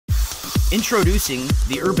Introducing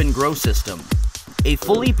the Urban Grow System, a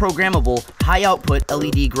fully programmable, high-output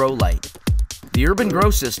LED grow light. The Urban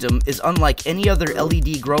Grow System is unlike any other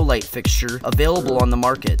LED grow light fixture available on the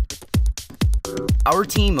market. Our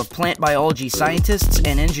team of plant biology scientists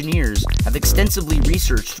and engineers have extensively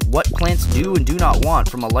researched what plants do and do not want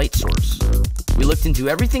from a light source. We looked into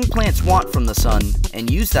everything plants want from the sun and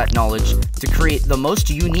used that knowledge to create the most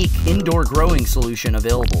unique indoor growing solution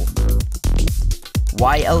available.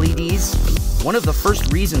 Why LEDs? One of the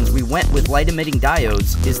first reasons we went with light-emitting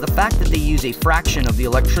diodes is the fact that they use a fraction of the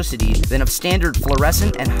electricity than of standard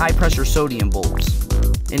fluorescent and high-pressure sodium bulbs.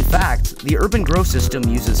 In fact, the Urban Grow System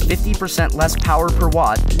uses 50% less power per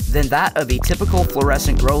watt than that of a typical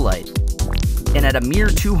fluorescent grow light. And at a mere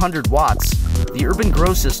 200 watts, the Urban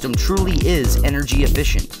Grow System truly is energy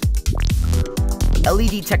efficient.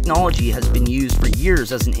 LED technology has been used for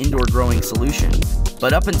years as an indoor growing solution,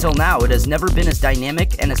 but up until now it has never been as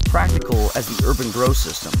dynamic and as practical as the Urban Grow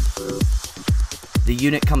System. The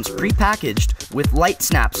unit comes pre-packaged with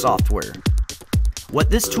LightSnap software.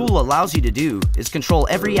 What this tool allows you to do is control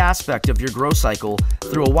every aspect of your grow cycle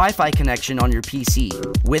through a Wi-Fi connection on your PC.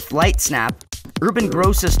 With LightSnap, Urban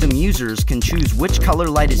Grow System users can choose which color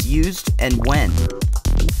light is used and when.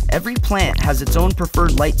 Every plant has its own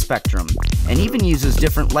preferred light spectrum, and even uses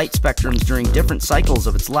different light spectrums during different cycles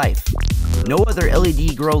of its life. No other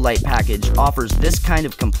LED grow light package offers this kind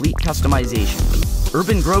of complete customization.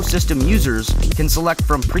 Urban Grow System users can select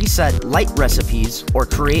from preset light recipes or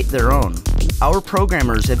create their own. Our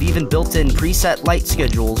programmers have even built in preset light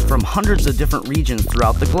schedules from hundreds of different regions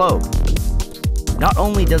throughout the globe. Not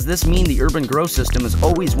only does this mean the Urban Grow System is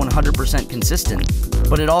always 100% consistent,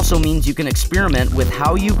 but it also means you can experiment with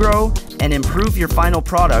how you grow and improve your final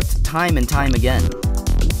product time and time again.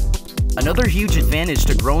 Another huge advantage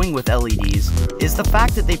to growing with LEDs is the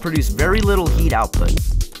fact that they produce very little heat output.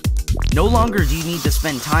 No longer do you need to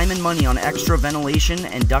spend time and money on extra ventilation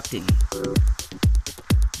and ducting.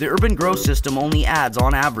 The Urban Grow System only adds,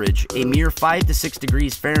 on average, a mere 5 to 6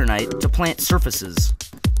 degrees Fahrenheit to plant surfaces.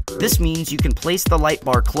 This means you can place the light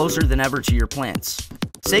bar closer than ever to your plants.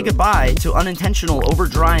 Say goodbye to unintentional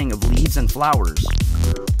over-drying of leaves and flowers.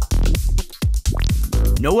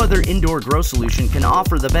 No other indoor grow solution can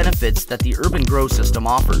offer the benefits that the Urban Grow System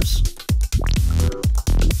offers.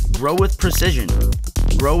 Grow with precision.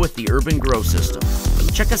 Grow with the Urban Grow System.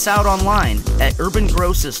 Check us out online at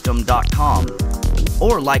urbangrowsystem.com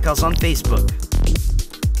or like us on Facebook.